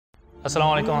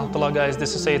Assalamu alaikum wa rahmatullah, guys.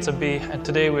 This is Syed Sabih, and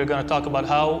today we're going to talk about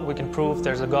how we can prove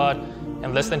there's a God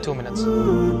in less than 2 minutes.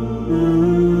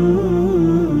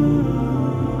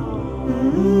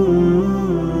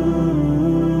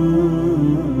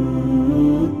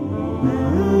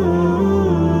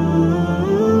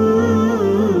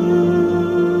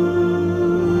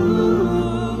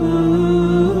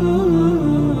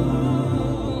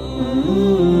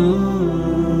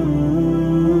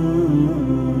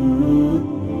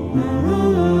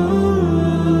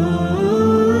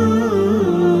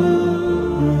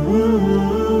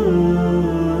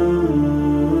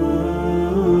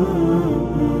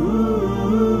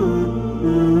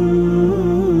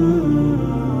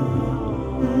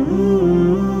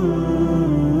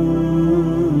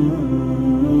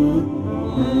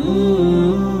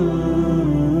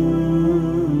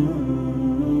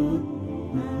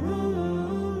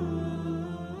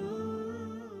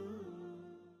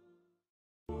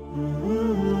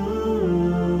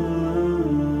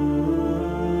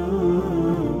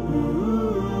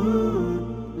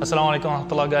 Assalamu alaikum wa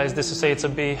rahmatullah, guys. This is Syed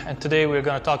Sabih, and today we're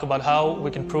going to talk about how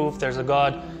we can prove there's a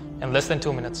God in less than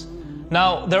 2 minutes.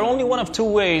 Now, there are only one of two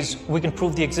ways we can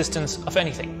prove the existence of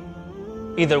anything.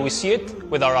 Either we see it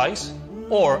with our eyes,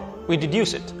 or we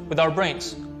deduce it with our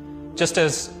brains. Just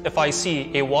as if I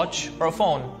see a watch or a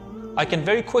phone, I can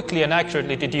very quickly and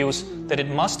accurately deduce that it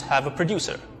must have a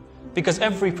producer, because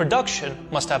every production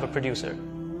must have a producer.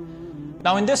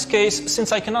 Now, in this case,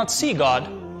 since I cannot see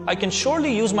God, I can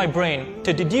surely use my brain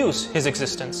to deduce His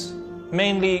existence,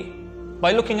 mainly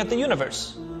by looking at the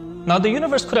universe. Now, the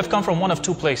universe could have come from one of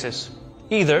two places.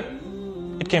 Either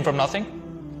it came from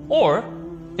nothing, or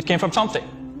it came from something.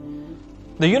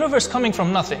 The universe coming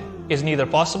from nothing is neither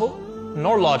possible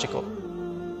nor logical.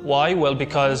 Why? Well,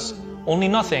 because only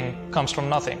nothing comes from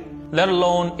nothing, let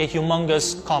alone a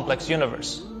humongous, complex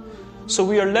universe. So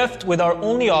we are left with our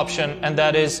only option, and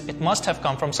that is, it must have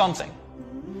come from something.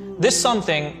 This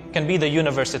something can be the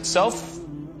universe itself,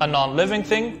 a non-living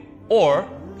thing, or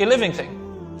a living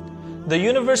thing. The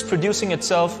universe producing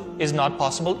itself is not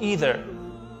possible either,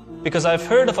 because I've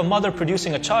heard of a mother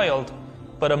producing a child,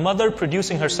 but a mother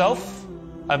producing herself,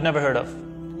 I've never heard of.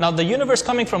 Now, the universe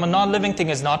coming from a non-living thing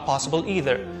is not possible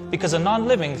either, because a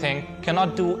non-living thing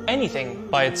cannot do anything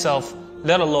by itself,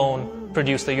 let alone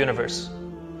produce the universe.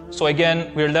 So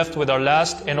again, we're left with our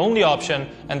last and only option,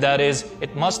 and that is,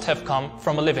 it must have come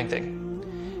from a living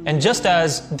thing. And just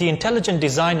as the intelligent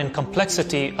design and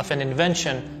complexity of an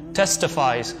invention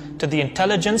testifies to the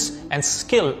intelligence and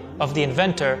skill of the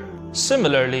inventor,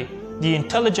 similarly, the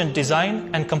intelligent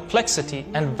design and complexity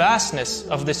and vastness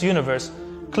of this universe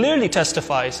clearly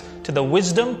testifies to the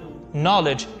wisdom,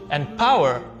 knowledge, and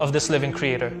power of this living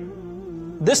creator.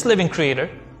 This living creator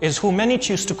is who many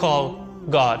choose to call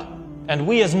God, and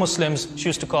we as Muslims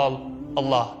choose to call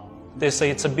Allah. This is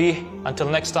Syed Sabih. Until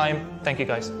next time, thank you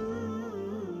guys.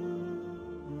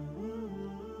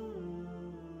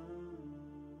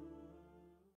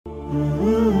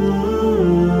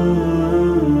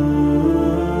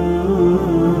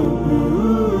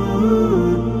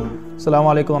 Assalamu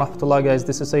alaikum wa rahmatullah, guys.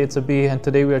 This is Syed Sabih, and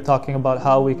today we are talking about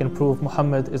how we can prove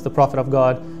Muhammad is the Prophet of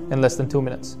God in less than 2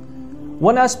 minutes.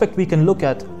 One aspect we can look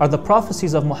at are the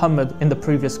prophecies of Muhammad in the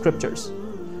previous scriptures.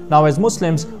 Now, as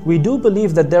Muslims, we do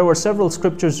believe that there were several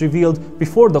scriptures revealed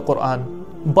before the Quran,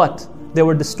 but they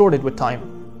were distorted with time.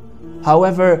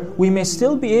 However, we may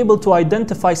still be able to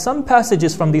identify some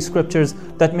passages from these scriptures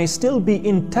that may still be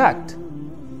intact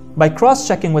by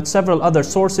cross-checking with several other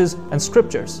sources and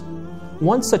scriptures.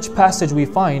 One such passage we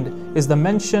find is the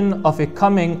mention of a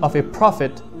coming of a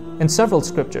prophet in several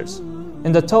scriptures.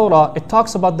 In the Torah, it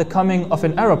talks about the coming of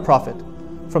an Arab prophet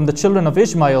from the children of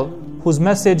Ishmael, whose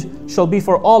message shall be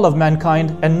for all of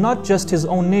mankind and not just his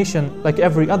own nation like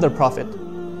every other prophet.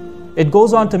 It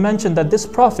goes on to mention that this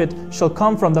prophet shall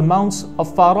come from the mounts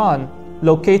of Faran,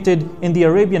 located in the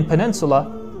Arabian Peninsula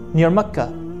near Mecca.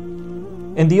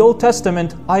 In the Old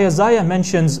Testament, Isaiah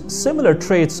mentions similar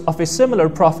traits of a similar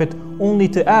prophet, only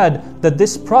to add that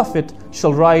this prophet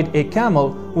shall ride a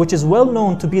camel, which is well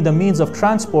known to be the means of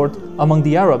transport among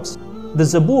the Arabs. The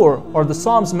Zabur, or the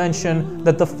Psalms, mention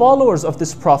that the followers of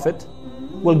this prophet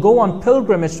will go on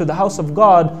pilgrimage to the house of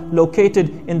God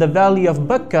located in the valley of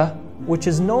Becca, which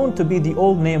is known to be the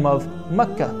old name of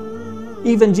Mecca.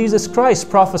 Even Jesus Christ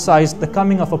prophesied the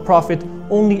coming of a prophet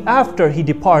only after he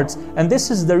departs, and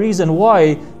this is the reason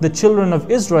why the children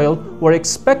of Israel were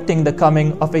expecting the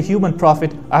coming of a human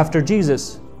prophet after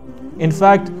Jesus. In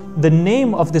fact, the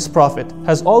name of this prophet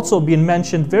has also been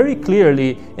mentioned very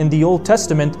clearly in the Old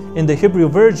Testament in the Hebrew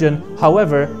version.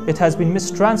 However, it has been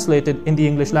mistranslated in the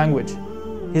English language.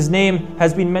 His name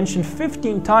has been mentioned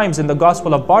 15 times in the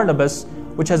Gospel of Barnabas,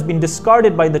 which has been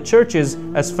discarded by the churches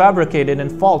as fabricated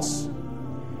and false.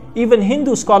 Even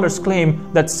Hindu scholars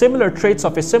claim that similar traits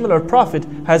of a similar prophet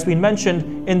has been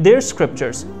mentioned in their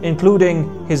scriptures,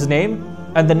 including his name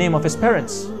and the name of his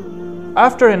parents.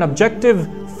 After an objective,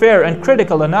 fair and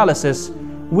critical analysis,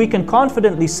 we can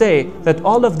confidently say that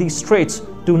all of these traits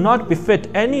do not befit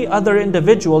any other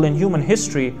individual in human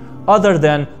history other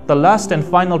than the last and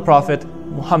final prophet,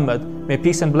 Muhammad. May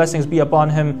peace and blessings be upon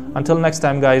him. Until next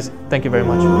time, guys, thank you very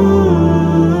much.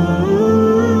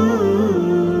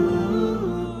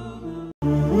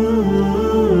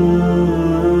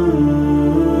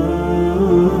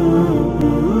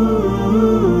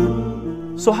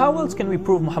 So how else can we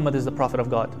prove Muhammad is the prophet of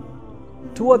God?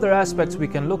 Two other aspects we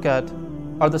can look at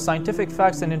are the scientific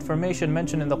facts and information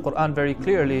mentioned in the Quran very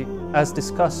clearly, as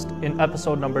discussed in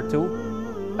episode number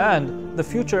 2, and the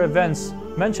future events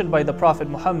mentioned by the Prophet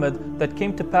Muhammad that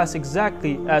came to pass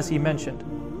exactly as he mentioned.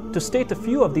 To state a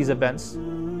few of these events,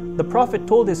 the Prophet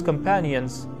told his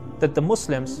companions that the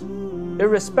Muslims,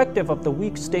 irrespective of the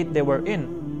weak state they were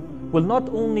in, will not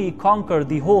only conquer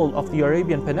the whole of the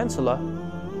Arabian Peninsula,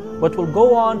 but will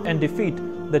go on and defeat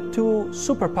the two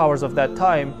superpowers of that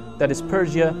time, that is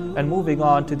Persia and moving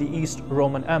on to the East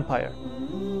Roman Empire.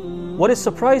 What is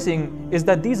surprising is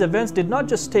that these events did not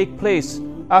just take place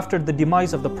after the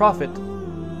demise of the Prophet,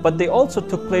 but they also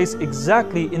took place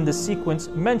exactly in the sequence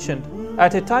mentioned,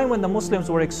 at a time when the Muslims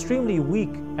were extremely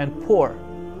weak and poor,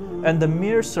 and the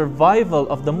mere survival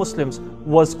of the Muslims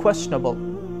was questionable.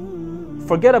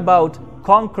 Forget about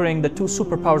conquering the two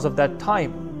superpowers of that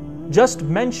time. Just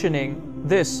mentioning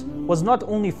this was not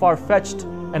only far-fetched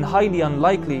and highly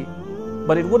unlikely,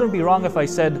 but it wouldn't be wrong if I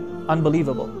said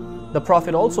unbelievable. The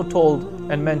Prophet also told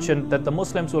and mentioned that the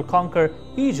Muslims will conquer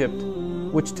Egypt,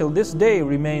 which till this day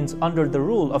remains under the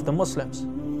rule of the Muslims.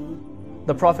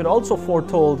 The Prophet also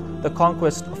foretold the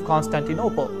conquest of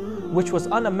Constantinople, which was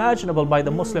unimaginable by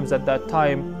the Muslims at that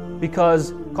time,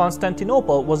 because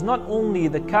Constantinople was not only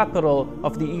the capital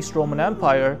of the East Roman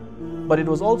Empire, but it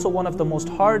was also one of the most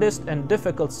hardest and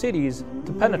difficult cities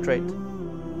to penetrate.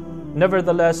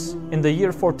 Nevertheless, in the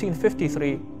year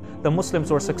 1453, the Muslims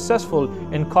were successful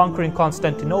in conquering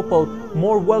Constantinople,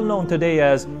 more well known today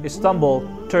as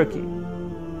Istanbul, Turkey.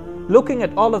 Looking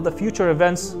at all of the future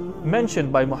events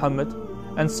mentioned by Muhammad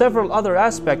and several other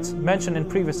aspects mentioned in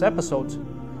previous episodes,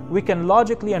 we can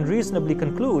logically and reasonably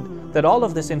conclude that all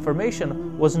of this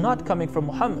information was not coming from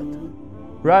Muhammad,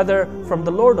 rather from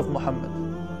the Lord of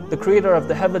Muhammad, the creator of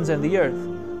the heavens and the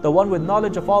earth, the one with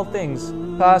knowledge of all things,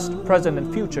 past, present,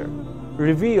 and future,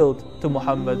 revealed to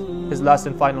Muhammad, his last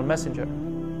and final messenger.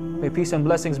 May peace and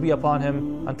blessings be upon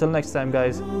him. Until next time,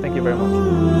 guys, thank you very much.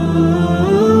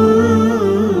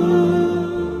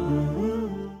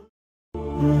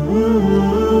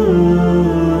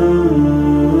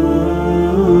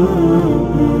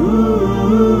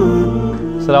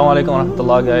 Assalamu alaikum wa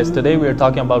rahmatullah, guys. Today we are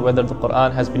talking about whether the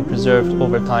Quran has been preserved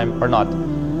over time or not.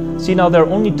 See, now there are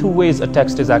only two ways a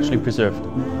text is actually preserved.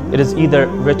 It is either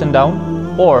written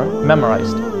down or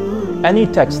memorized. Any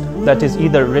text that is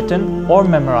either written or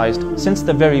memorized since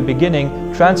the very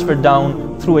beginning, transferred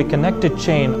down through a connected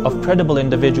chain of credible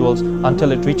individuals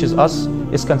until it reaches us,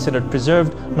 is considered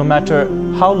preserved, no matter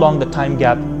how long the time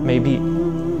gap may be.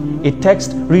 A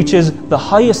text reaches the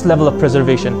highest level of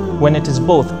preservation when it is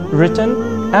both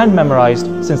written and memorized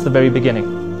since the very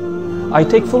beginning. I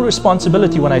take full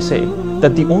responsibility when I say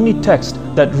that the only text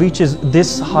that reaches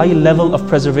this high level of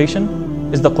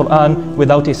preservation is the Quran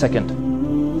without a second.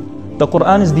 The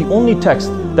Quran is the only text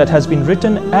that has been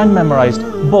written and memorized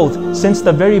both since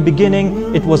the very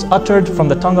beginning. It was uttered from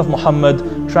the tongue of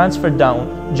Muhammad, transferred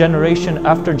down generation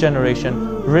after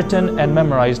generation, written and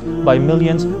memorized by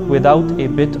millions without a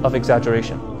bit of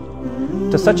exaggeration.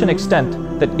 To such an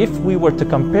extent that if we were to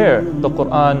compare the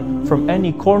Quran from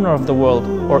any corner of the world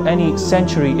or any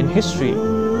century in history,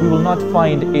 we will not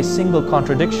find a single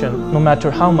contradiction, no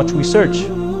matter how much we search.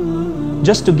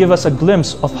 Just to give us a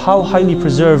glimpse of how highly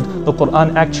preserved the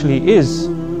Quran actually is,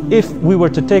 if we were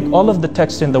to take all of the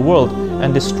texts in the world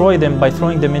and destroy them by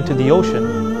throwing them into the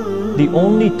ocean, the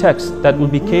only text that will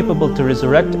be capable to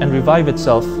resurrect and revive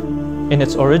itself in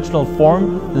its original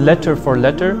form, letter for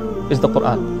letter, is the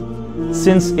Quran,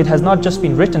 since it has not just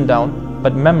been written down,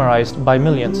 but memorized by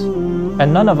millions,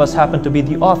 and none of us happen to be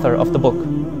the author of the book.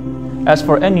 As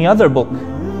for any other book,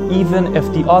 even if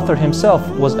the author himself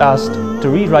was asked to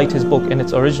rewrite his book in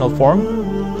its original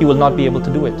form, he will not be able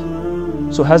to do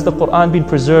it. So has the Quran been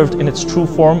preserved in its true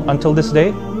form until this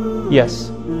day?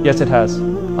 Yes. Yes, it has.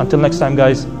 Until next time,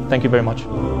 guys, thank you very much.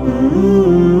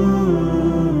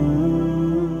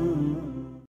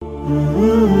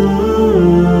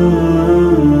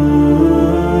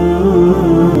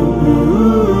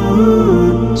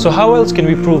 So how else can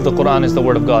we prove the Quran is the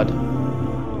word of God?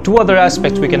 Two other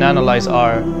aspects we can analyze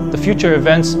are the future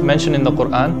events mentioned in the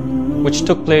Quran, which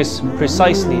took place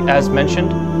precisely as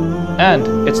mentioned,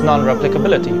 and its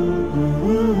non-replicability.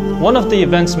 One of the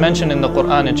events mentioned in the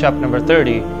Quran in chapter number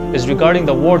 30 is regarding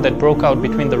the war that broke out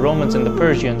between the Romans and the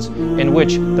Persians, in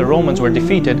which the Romans were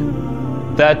defeated,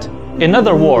 that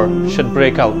another war should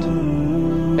break out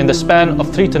in the span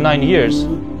of 3 to 9 years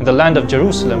in the land of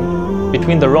Jerusalem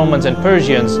between the Romans and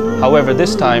Persians. However,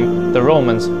 this time the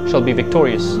Romans shall be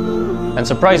victorious. And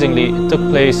surprisingly, it took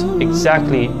place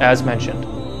exactly as mentioned.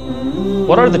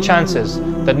 What are the chances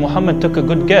that Muhammad took a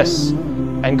good guess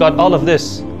and got all of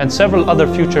this and several other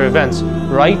future events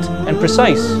right and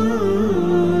precise?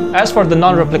 As for the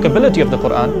non-replicability of the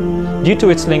Quran, due to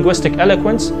its linguistic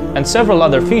eloquence and several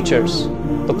other features,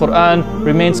 the Quran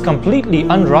remains completely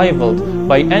unrivaled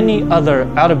by any other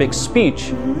Arabic speech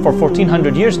for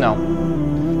 1400 years now.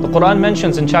 The Quran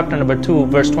mentions in chapter number 2,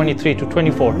 verse 23 to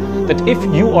 24, that if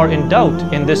you are in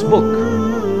doubt in this book,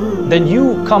 then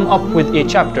you come up with a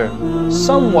chapter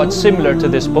somewhat similar to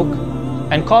this book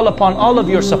and call upon all of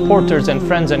your supporters and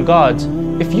friends and gods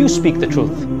if you speak the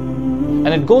truth. And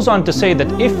it goes on to say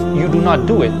that if you do not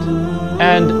do it,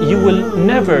 and you will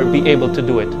never be able to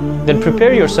do it, then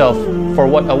prepare yourself for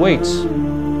what awaits.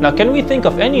 Now, can we think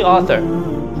of any author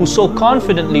who so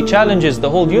confidently challenges the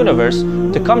whole universe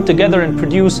to come together and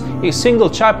produce a single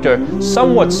chapter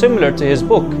somewhat similar to his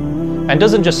book, and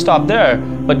doesn't just stop there,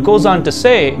 but goes on to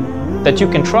say that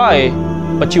you can try,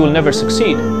 but you will never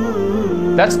succeed?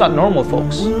 That's not normal,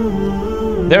 folks.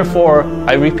 Therefore,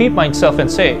 I repeat myself and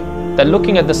say that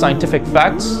looking at the scientific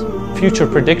facts, future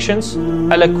predictions,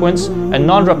 eloquence, and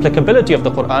non-replicability of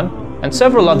the Quran, and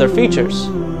several other features,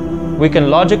 we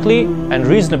can logically and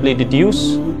reasonably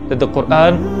deduce that the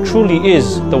Quran truly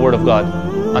is the Word of God.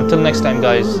 Until next time,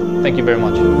 guys, thank you very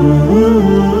much.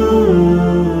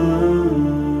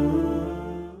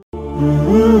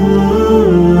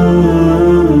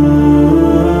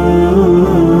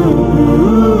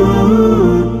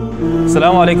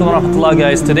 Assalamu alaikum wa rahmatullah,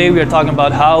 guys. Today we are talking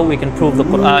about how we can prove the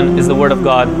Quran is the Word of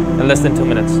God in less than 2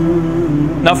 minutes.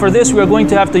 Now for this, we are going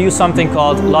to have to use something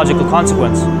called logical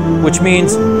consequence, which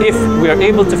means if we are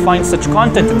able to find such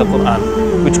content in the Quran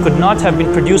which could not have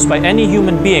been produced by any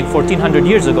human being 1400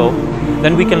 years ago,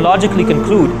 then we can logically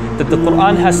conclude that the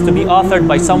Quran has to be authored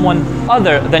by someone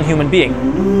other than human being.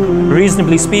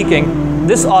 Reasonably speaking,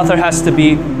 this author has to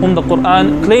be whom the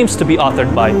Quran claims to be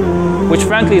authored by, which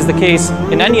frankly is the case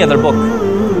in any other book.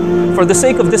 For the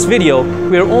sake of this video,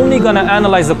 we are only going to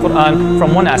analyze the Quran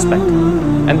from one aspect,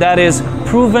 and that is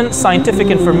proven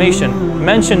scientific information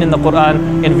mentioned in the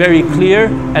Quran in very clear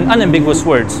and unambiguous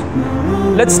words.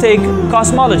 Let's take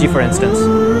cosmology for instance.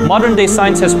 Modern day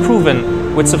science has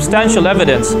proven with substantial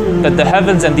evidence that the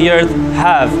heavens and the earth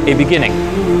have a beginning.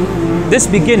 This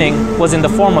beginning was in the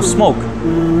form of smoke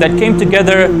that came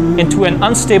together into an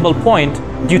unstable point,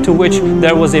 due to which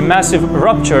there was a massive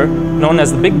rupture known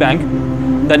as the Big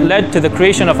Bang that led to the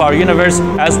creation of our universe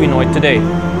as we know it today.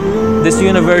 This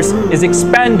universe is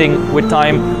expanding with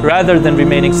time rather than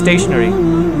remaining stationary.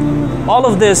 All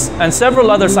of this and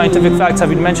several other scientific facts have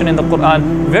been mentioned in the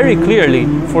Quran very clearly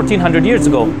 1400 years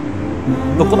ago.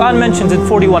 The Quran mentions in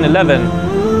 41:11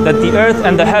 that the earth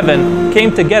and the heaven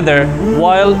came together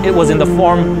while it was in the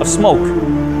form of smoke.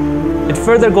 It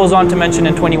further goes on to mention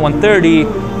in 21:30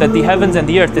 that the heavens and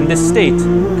the earth in this state,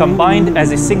 combined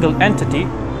as a single entity,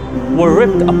 were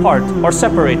ripped apart or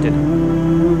separated.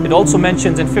 It also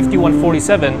mentions in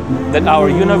 51:47 that our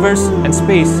universe and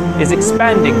space is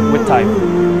expanding with time.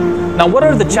 Now, what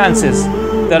are the chances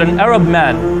that an Arab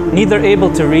man, neither able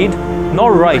to read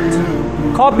nor write,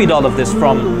 copied all of this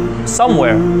from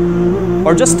somewhere,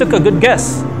 or just took a good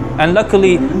guess and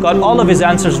luckily got all of his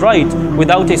answers right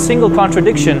without a single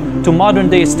contradiction to modern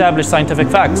day established scientific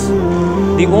facts?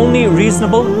 The only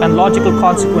reasonable and logical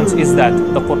consequence is that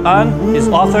the Quran is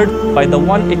authored by the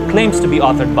one it claims to be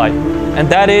authored by, and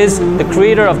that is the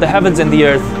creator of the heavens and the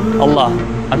earth, Allah.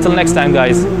 Until next time,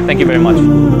 guys, thank you very much.